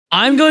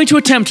I'm going to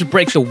attempt to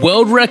break the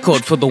world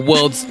record for the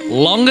world's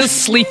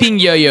longest sleeping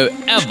yo-yo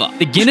ever.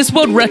 The Guinness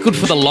World Record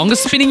for the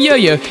longest spinning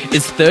yo-yo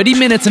is 30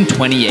 minutes and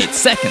 28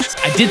 seconds.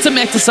 I did some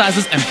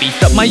exercises and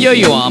beefed up my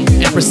yo-yo arm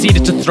and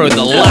proceeded to throw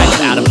the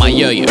life out of my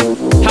yo-yo.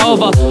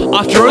 However,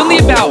 after only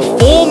about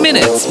 4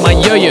 minutes, my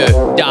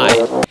yo-yo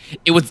died.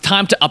 It was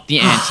time to up the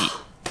ante.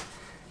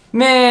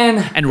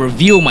 Man. And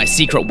reveal my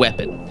secret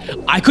weapon.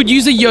 I could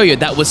use a yo-yo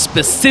that was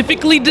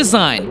specifically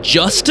designed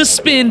just to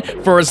spin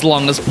for as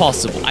long as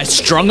possible. I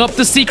strung up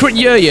the secret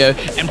yo-yo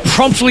and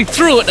promptly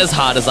threw it as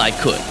hard as I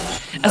could.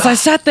 As I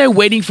sat there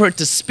waiting for it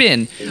to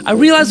spin, I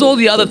realized all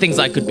the other things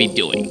I could be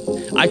doing.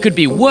 I could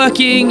be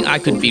working, I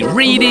could be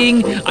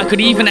reading, I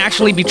could even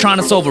actually be trying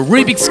to solve a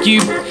Rubik's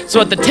Cube. So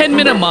at the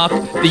 10-minute mark,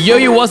 the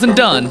yo-yo wasn't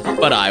done,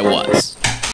 but I was.